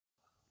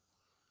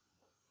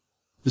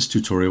This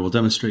tutorial will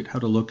demonstrate how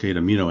to locate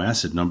amino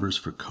acid numbers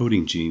for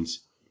coding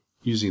genes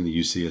using the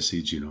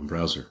UCSC Genome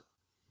Browser.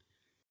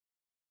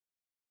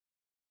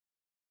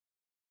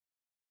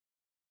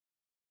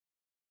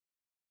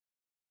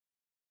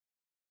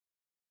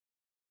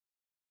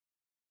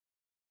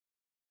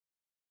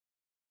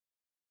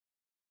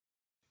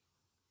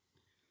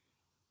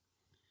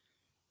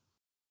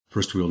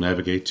 First, we will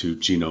navigate to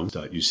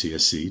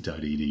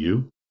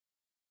genome.ucsc.edu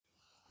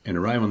and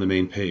arrive on the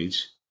main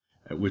page,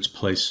 at which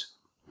place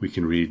we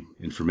can read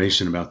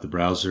information about the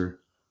browser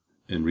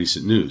and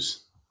recent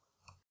news.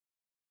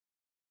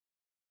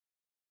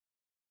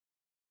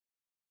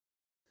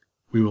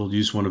 We will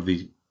use one of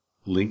the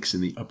links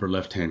in the upper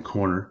left-hand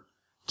corner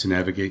to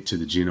navigate to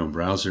the Genome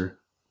Browser,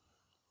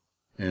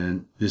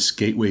 and this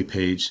gateway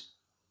page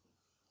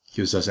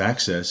gives us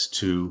access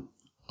to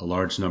a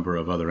large number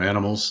of other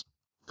animals,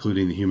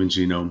 including the human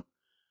genome.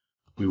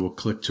 We will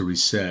click to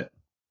reset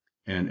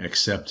and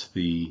accept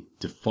the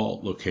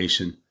default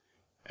location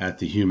at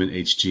the human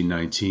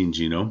HG19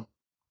 genome.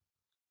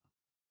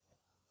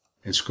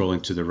 And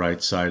scrolling to the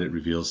right side, it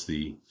reveals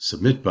the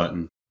Submit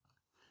button,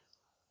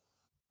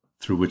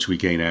 through which we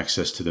gain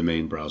access to the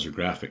main browser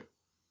graphic.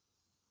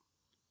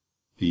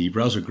 The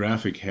browser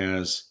graphic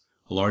has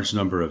a large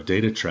number of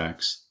data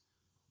tracks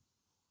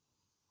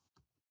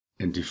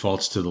and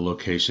defaults to the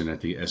location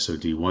at the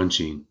SOD1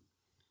 gene.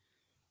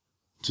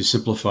 To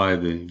simplify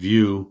the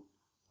view,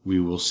 we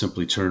will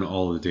simply turn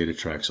all the data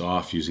tracks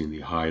off using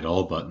the Hide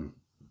All button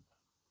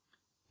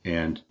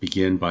and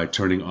begin by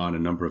turning on a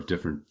number of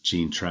different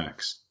gene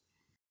tracks.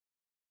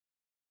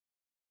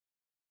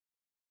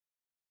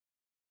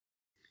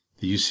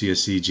 The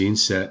UCSC gene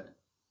set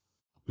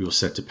we will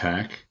set to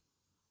pack.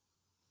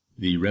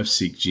 The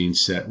RefSeq gene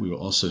set we will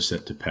also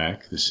set to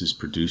pack. This is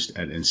produced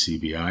at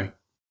NCBI.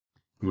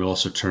 We'll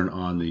also turn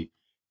on the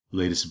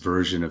latest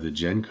version of the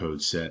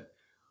GENCODE set,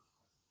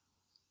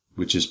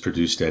 which is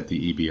produced at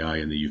the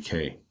EBI in the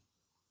UK.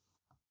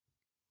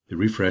 The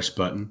refresh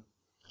button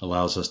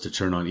allows us to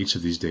turn on each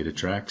of these data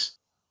tracks,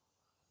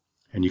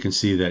 and you can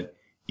see that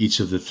each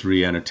of the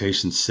three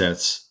annotation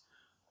sets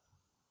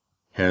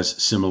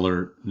has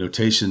similar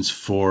notations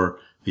for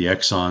the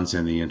exons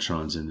and the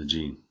introns in the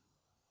gene.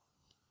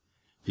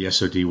 The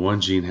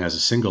SOD1 gene has a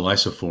single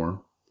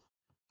isoform,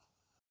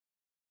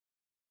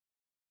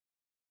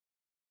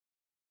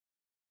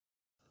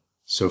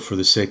 so for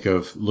the sake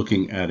of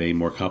looking at a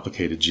more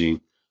complicated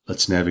gene,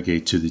 let's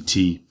navigate to the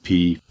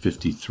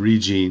TP53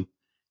 gene,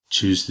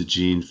 choose the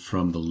gene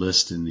from the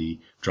list in the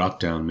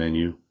drop-down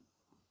menu,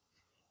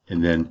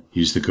 and then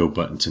use the Go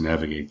button to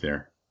navigate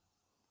there.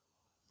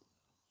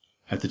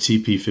 At the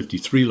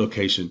TP53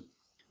 location,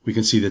 we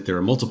can see that there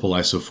are multiple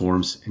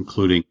isoforms,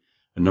 including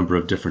a number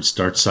of different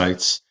start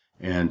sites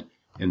and,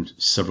 in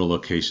several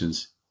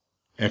locations,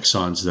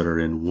 exons that are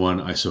in one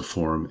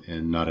isoform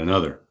and not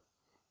another.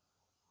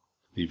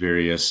 The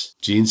various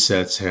gene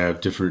sets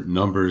have different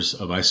numbers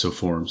of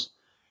isoforms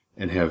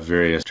and have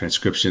various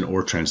transcription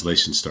or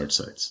translation start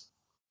sites.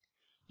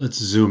 Let's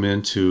zoom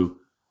into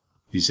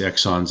these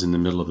exons in the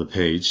middle of the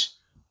page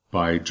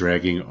by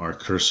dragging our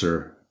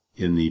cursor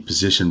in the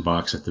position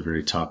box at the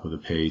very top of the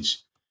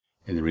page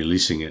and then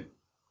releasing it.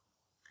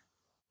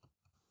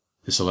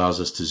 This allows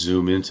us to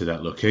zoom into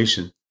that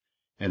location,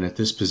 and at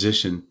this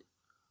position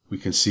we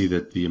can see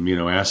that the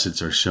amino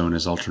acids are shown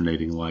as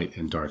alternating light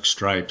and dark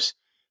stripes,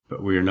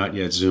 but we are not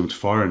yet zoomed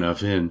far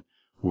enough in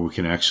where we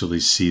can actually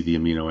see the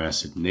amino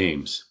acid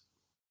names.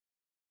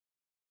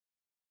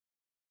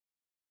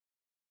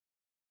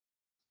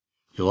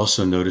 You'll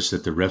also notice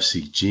that the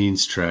RefSeq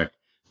genes track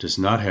does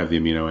not have the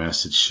amino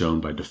acids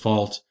shown by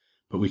default,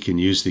 but we can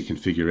use the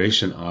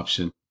configuration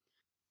option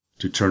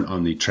to turn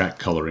on the track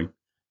coloring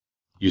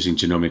using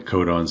genomic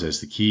codons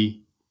as the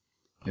key,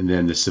 and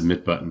then the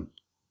Submit button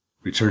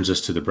returns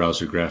us to the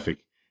browser graphic,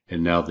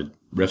 and now the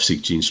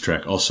RefSeq genes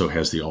track also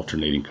has the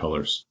alternating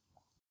colors.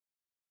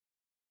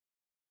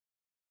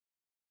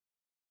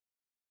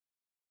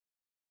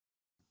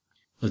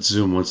 Let's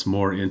zoom once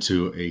more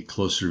into a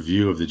closer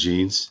view of the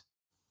genes.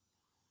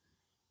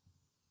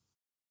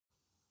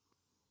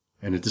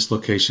 And at this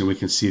location, we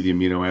can see the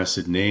amino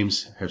acid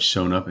names have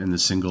shown up in the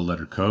single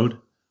letter code.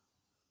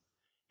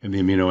 And the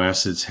amino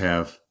acids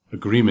have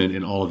agreement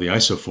in all of the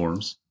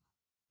isoforms,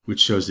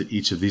 which shows that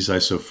each of these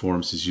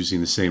isoforms is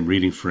using the same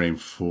reading frame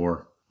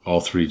for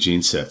all three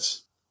gene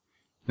sets.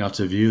 Now,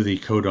 to view the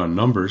codon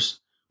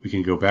numbers, we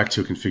can go back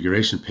to a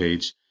configuration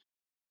page.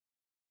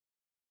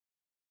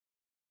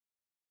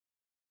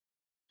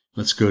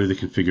 Let's go to the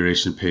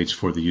configuration page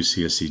for the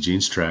UCSC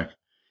Genes track.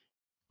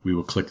 We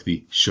will click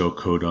the Show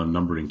Codon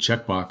Numbering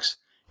checkbox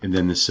and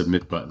then the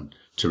Submit button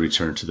to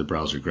return to the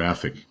browser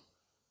graphic.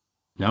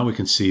 Now we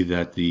can see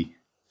that the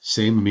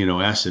same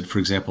amino acid, for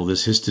example,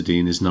 this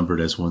histidine, is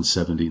numbered as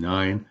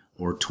 179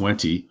 or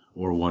 20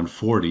 or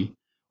 140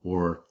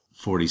 or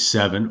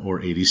 47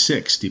 or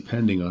 86,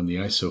 depending on the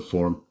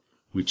isoform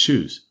we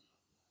choose.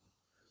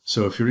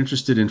 So if you're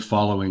interested in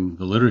following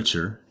the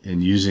literature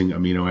and using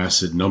amino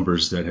acid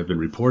numbers that have been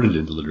reported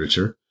in the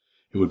literature,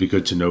 it would be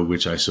good to know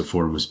which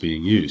isoform was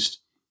being used.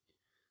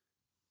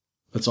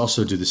 Let's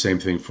also do the same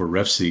thing for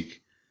RefSeq,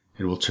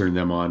 and we'll turn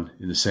them on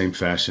in the same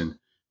fashion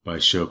by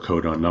show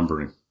codon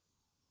numbering.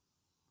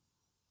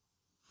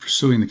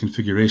 Pursuing the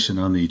configuration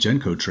on the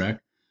GENCODE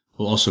track,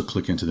 we'll also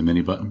click into the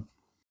mini button.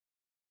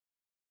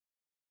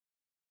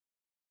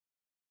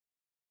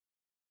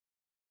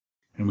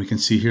 And we can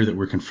see here that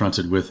we're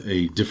confronted with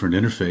a different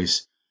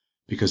interface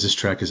because this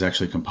track is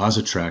actually a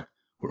composite track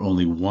where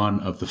only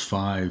one of the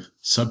 5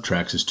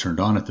 subtracks is turned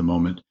on at the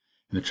moment.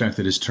 And the track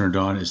that is turned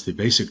on is the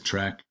basic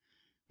track,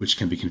 which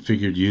can be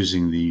configured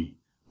using the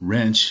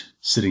wrench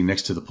sitting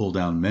next to the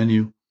pull-down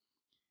menu.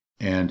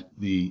 And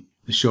the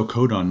show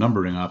codon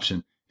numbering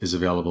option is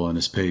available on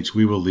this page.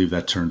 We will leave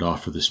that turned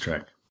off for this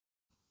track.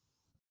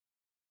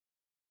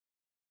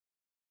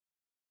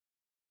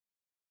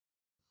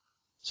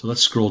 So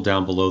let's scroll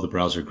down below the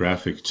browser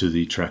graphic to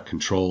the track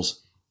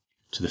controls,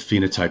 to the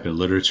phenotype and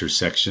literature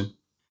section,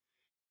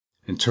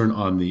 and turn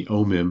on the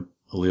OMIM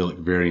allelic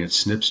variant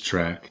SNPs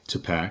track to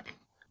pack,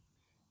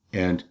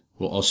 and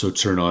we'll also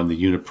turn on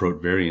the UniProt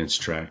Variants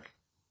track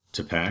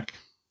to pack,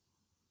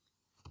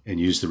 and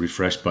use the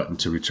refresh button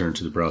to return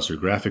to the browser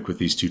graphic with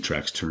these 2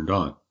 tracks turned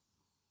on.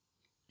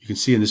 You can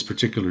see in this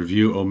particular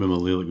view, OMIM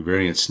allelic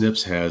variant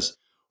SNPs has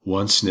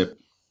one SNP.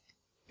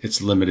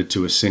 It's limited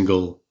to a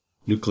single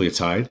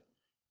nucleotide,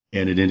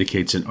 and it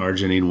indicates an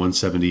arginine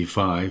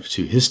 175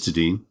 to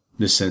histidine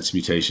missense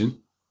mutation.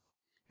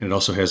 And it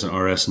also has an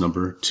RS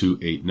number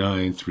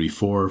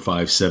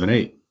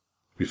 289345578.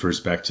 Refers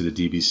back to the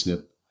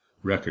dbSNP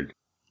record.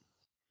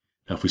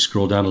 Now if we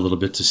scroll down a little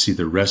bit to see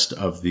the rest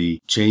of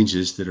the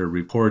changes that are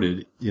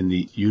reported in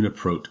the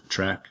UniProt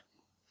track,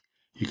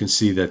 you can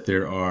see that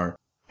there are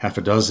half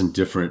a dozen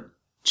different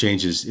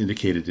changes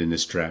indicated in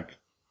this track.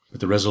 But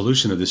the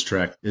resolution of this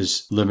track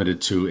is limited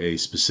to a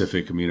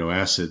specific amino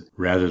acid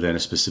rather than a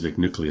specific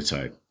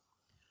nucleotide.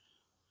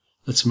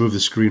 Let's move the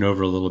screen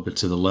over a little bit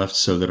to the left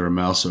so that our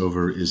mouse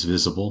over is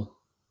visible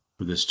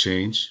for this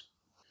change,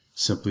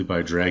 simply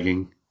by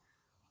dragging.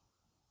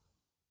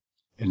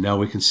 And now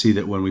we can see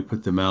that when we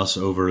put the mouse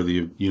over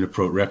the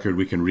UniProt record,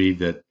 we can read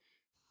that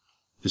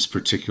this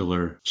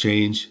particular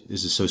change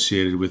is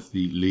associated with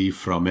the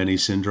Li-Fraumeni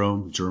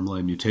syndrome,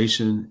 germline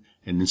mutation,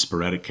 and in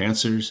sporadic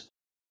cancers.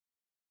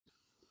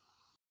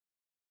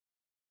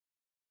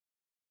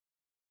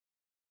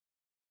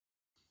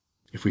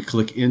 If we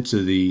click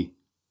into the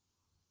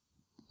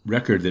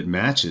record that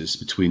matches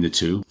between the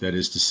 2, that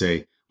is to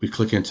say, we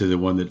click into the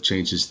one that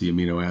changes the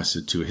amino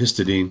acid to a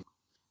histidine,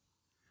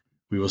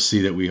 we will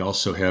see that we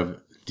also have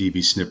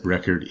dbSNP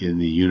record in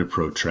the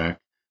UniProt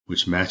track,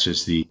 which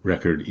matches the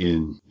record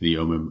in the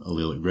OMIM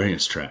allelic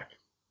variants track.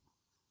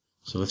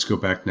 So let's go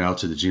back now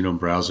to the Genome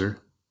Browser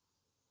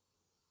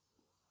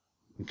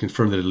and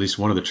confirm that at least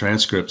one of the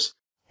transcripts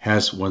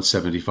has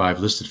 175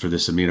 listed for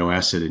this amino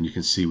acid, and you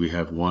can see we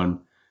have 1,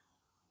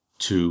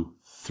 2,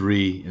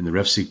 3 in the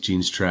RefSeq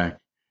Genes track,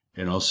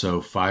 and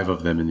also 5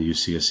 of them in the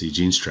UCSC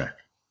Genes track.